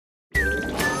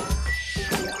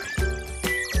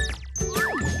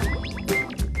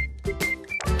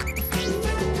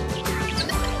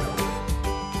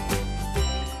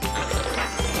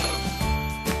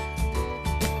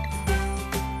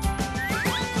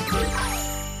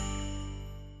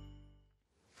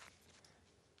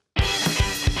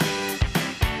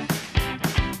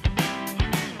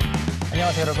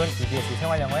안녕하세요 여러분, EBS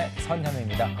생활영어의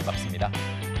선현우입니다. 반갑습니다.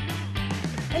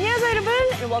 안녕하세요 여러분,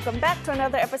 and welcome back to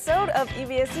another episode of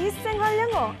EBS의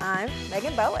생활영어. I'm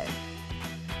Megan Bowen.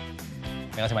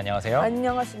 안녕하세요.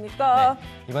 안녕하십니까?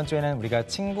 네, 이번 주에는 우리가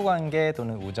친구 관계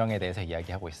또는 우정에 대해서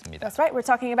이야기하고 있습니다. That's right, we're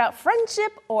talking about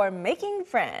friendship or making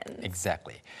friends.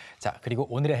 Exactly. 자, 그리고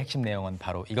오늘의 핵심 내용은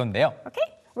바로 이건데요.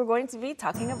 Okay, we're going to be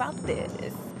talking about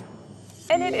this.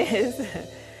 And it is,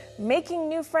 making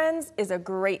new friends is a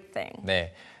great thing.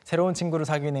 네, 새로운 친구를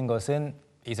사귀는 것은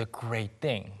is a great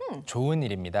thing. 좋은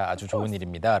일입니다. 아주 좋은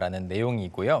일입니다. 라는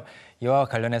내용이고요. 이와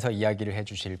관련해서 이야기를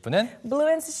해주실 분은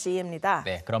블루인스 씨입니다.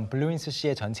 네, 그럼 블루인스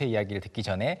씨의 전체 이야기를 듣기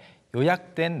전에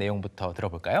요약된 내용부터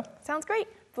들어볼까요? Sounds great.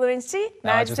 블루인스 씨,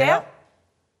 나와주세요.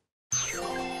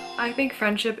 I think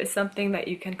friendship is something that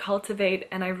you can cultivate,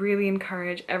 and I really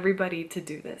encourage everybody to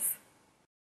do this.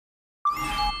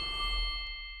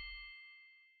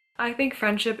 I think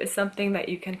friendship is something that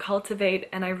you can cultivate,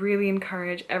 and I really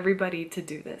encourage everybody to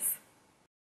do this.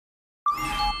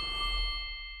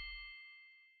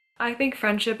 I think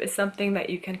friendship is something that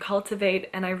you can cultivate,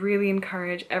 and I really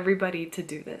encourage everybody to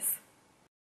do this.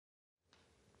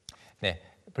 네,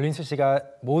 블루인스 씨가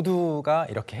모두가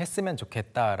이렇게 했으면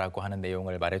좋겠다라고 하는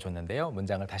내용을 말해줬는데요.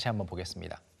 문장을 다시 한번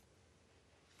보겠습니다.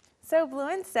 So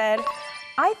Bluin said,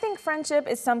 I think friendship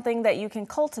is something that you can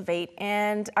cultivate,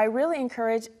 and I really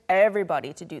encourage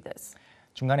everybody to do this.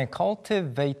 중간에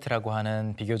cultivate라고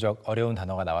하는 비교적 어려운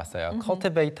단어가 나왔어요.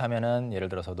 cultivate 하면은 예를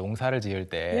들어서 농사를 지을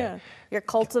때 You're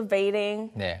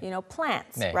cultivating, 네.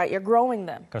 plants, 네. right? You're growing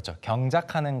them. 그렇죠.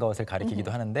 경작하는 것을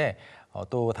가리키기도 하는데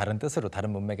또 다른 뜻으로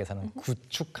다른 문맥에서는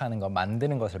구축하는 것,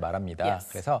 만드는 것을 말합니다. Yes.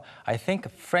 그래서 I think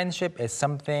friendship is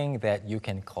something that you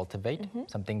can cultivate,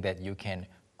 something that you can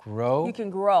grow. You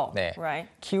can grow, 네, right?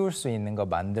 키울 수 있는 거,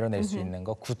 만들어낼 수 있는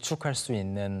거, 구축할 수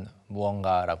있는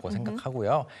무언가라고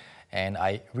생각하고요. And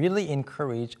I really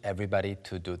encourage everybody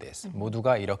to do this.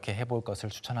 모두가 이렇게 해볼 것을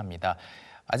추천합니다.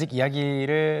 아직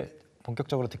이야기를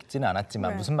본격적으로 듣지는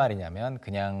않았지만 무슨 말이냐면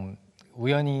그냥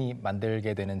우연히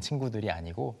만들게 되는 친구들이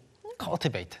아니고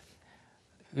cultivate,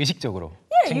 의식적으로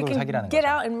친구를 사귀라는 get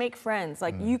거죠. out and make friends.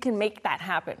 Like you can make that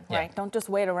happen, right? Don't just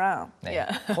wait around. 네,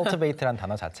 cultivate란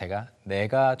단어 자체가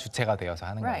내가 주체가 되어서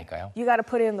하는 Right. 거니까요. You got to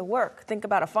put in the work. Think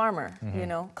about a farmer.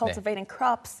 Cultivating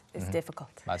crops is difficult.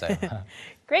 맞아요.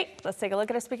 Great. Let's take a look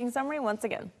at our speaking summary once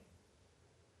again.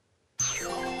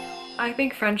 I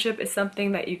think friendship is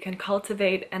something that you can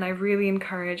cultivate, and I really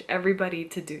encourage everybody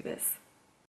to do this.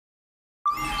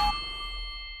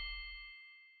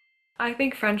 I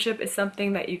think friendship is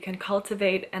something that you can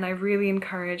cultivate, and I really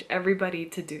encourage everybody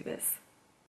to do this.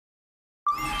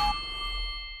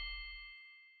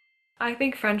 I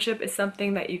think friendship is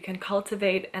something that you can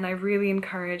cultivate, and I really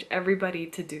encourage everybody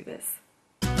to do this.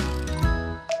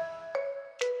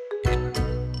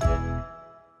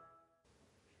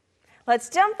 Let's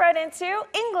jump right into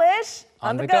English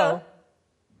on the go.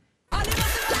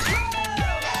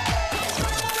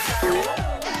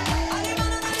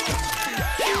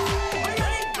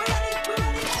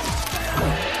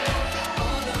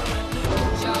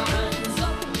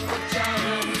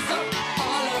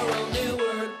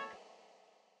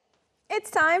 It's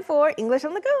time for English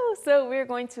on the go. So we're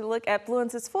going to look at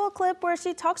Bluence's full clip where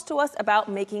she talks to us about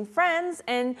making friends,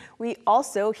 and we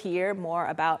also hear more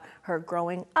about her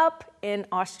growing up in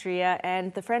Austria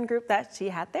and the friend group that she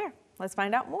had there. Let's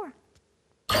find out more.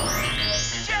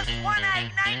 Just wanna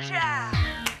ignite ya!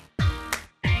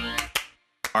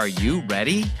 Are you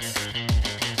ready?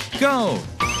 Go!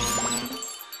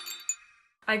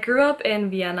 I grew up in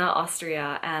Vienna,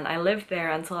 Austria, and I lived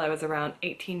there until I was around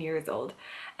 18 years old.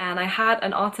 And I had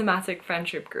an automatic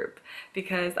friendship group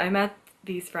because I met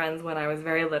these friends when I was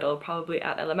very little, probably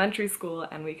at elementary school,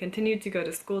 and we continued to go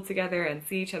to school together and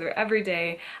see each other every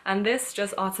day, and this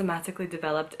just automatically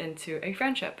developed into a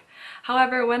friendship.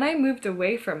 However, when I moved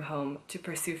away from home to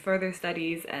pursue further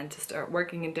studies and to start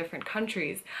working in different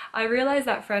countries, I realized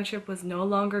that friendship was no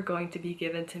longer going to be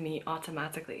given to me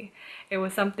automatically. It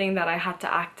was something that I had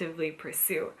to actively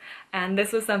pursue. And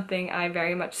this was something I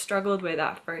very much struggled with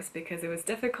at first because it was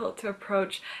difficult to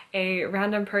approach a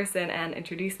random person and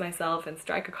introduce myself and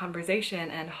strike a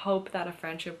conversation and hope that a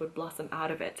friendship would blossom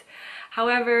out of it.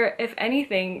 However, if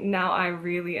anything, now I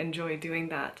really enjoy doing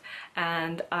that,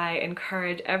 and I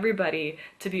encourage everybody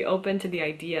to be open to the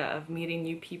idea of meeting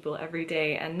new people every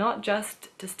day, and not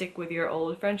just to stick with your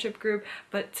old friendship group,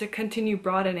 but to continue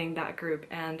broadening that group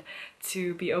and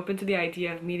to be open to the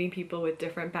idea of meeting people with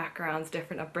different backgrounds,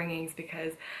 different upbringings,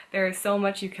 because there is so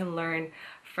much you can learn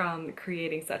from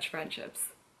creating such friendships.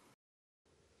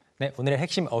 네, 오늘의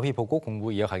핵심 어휘 보고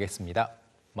공부 이어가겠습니다.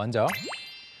 먼저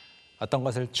어떤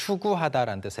것을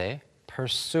추구하다라는 뜻의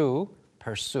pursue,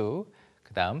 pursue.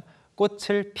 그다음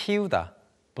꽃을 피우다,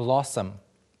 blossom,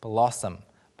 blossom.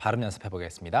 발음 연습해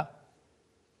보겠습니다.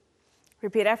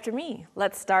 Repeat after me.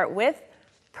 Let's start with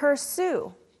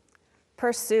pursue,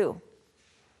 pursue,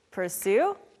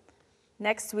 pursue.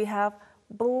 Next we have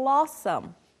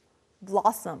blossom,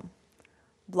 blossom,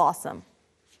 blossom.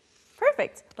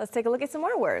 Perfect. Let's take a look at some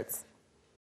more words.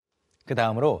 그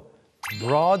다음으로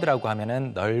broad라고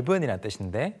하면은 넓은이라는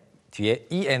뜻인데 뒤에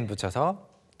en 붙여서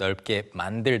넓게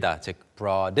만들다, 즉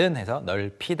broaden 해서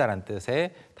넓히다라는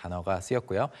뜻의 단어가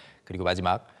쓰였고요. 그리고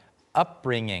마지막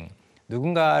upbringing,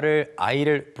 누군가를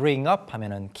아이를 bring up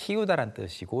하면은 키우다라는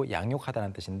뜻이고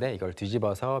양육하다라는 뜻인데 이걸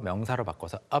뒤집어서 명사로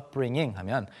바꿔서 upbringing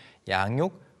하면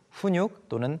양육, 훈육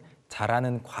또는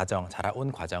자라는 과정,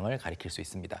 자라온 과정을 가리킬 수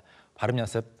있습니다. 발음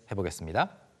연습해 보겠습니다.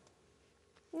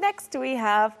 Next we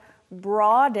have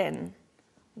broaden,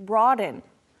 broaden,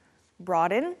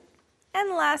 broaden.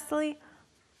 And lastly,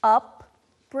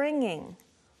 upbringing,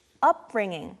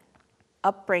 upbringing,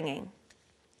 upbringing.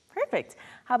 Perfect.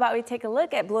 How about we take a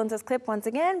look at Bluento's clip once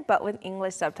again, but with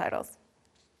English subtitles.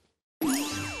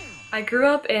 I grew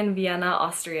up in Vienna,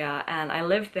 Austria, and I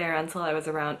lived there until I was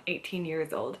around 18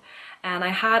 years old. And I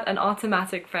had an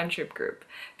automatic friendship group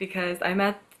because I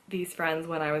met these friends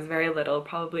when I was very little,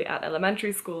 probably at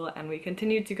elementary school, and we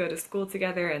continued to go to school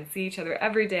together and see each other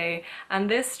every day, and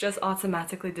this just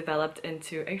automatically developed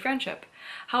into a friendship.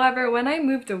 However, when I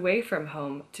moved away from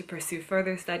home to pursue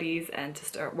further studies and to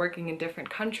start working in different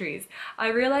countries, I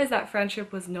realized that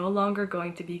friendship was no longer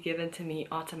going to be given to me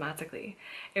automatically.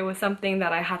 It was something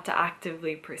that I had to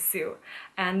actively pursue,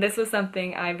 and this was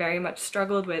something I very much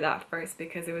struggled with at first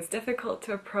because it was difficult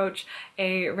to approach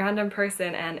a random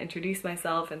person and introduce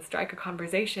myself and strike a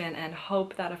conversation and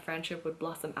hope that a friendship would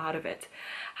blossom out of it.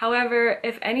 However,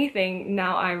 if anything,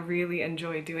 now I really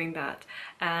enjoy doing that,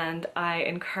 and I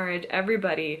encourage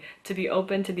everybody to be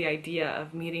open to the idea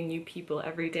of meeting new people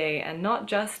every day, and not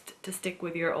just to stick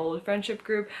with your old friendship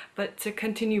group, but to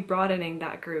continue broadening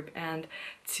that group and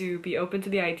to be open to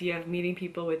the idea of meeting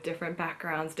people with different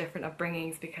backgrounds, different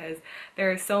upbringings, because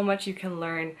there is so much you can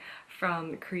learn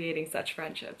from creating such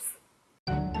friendships.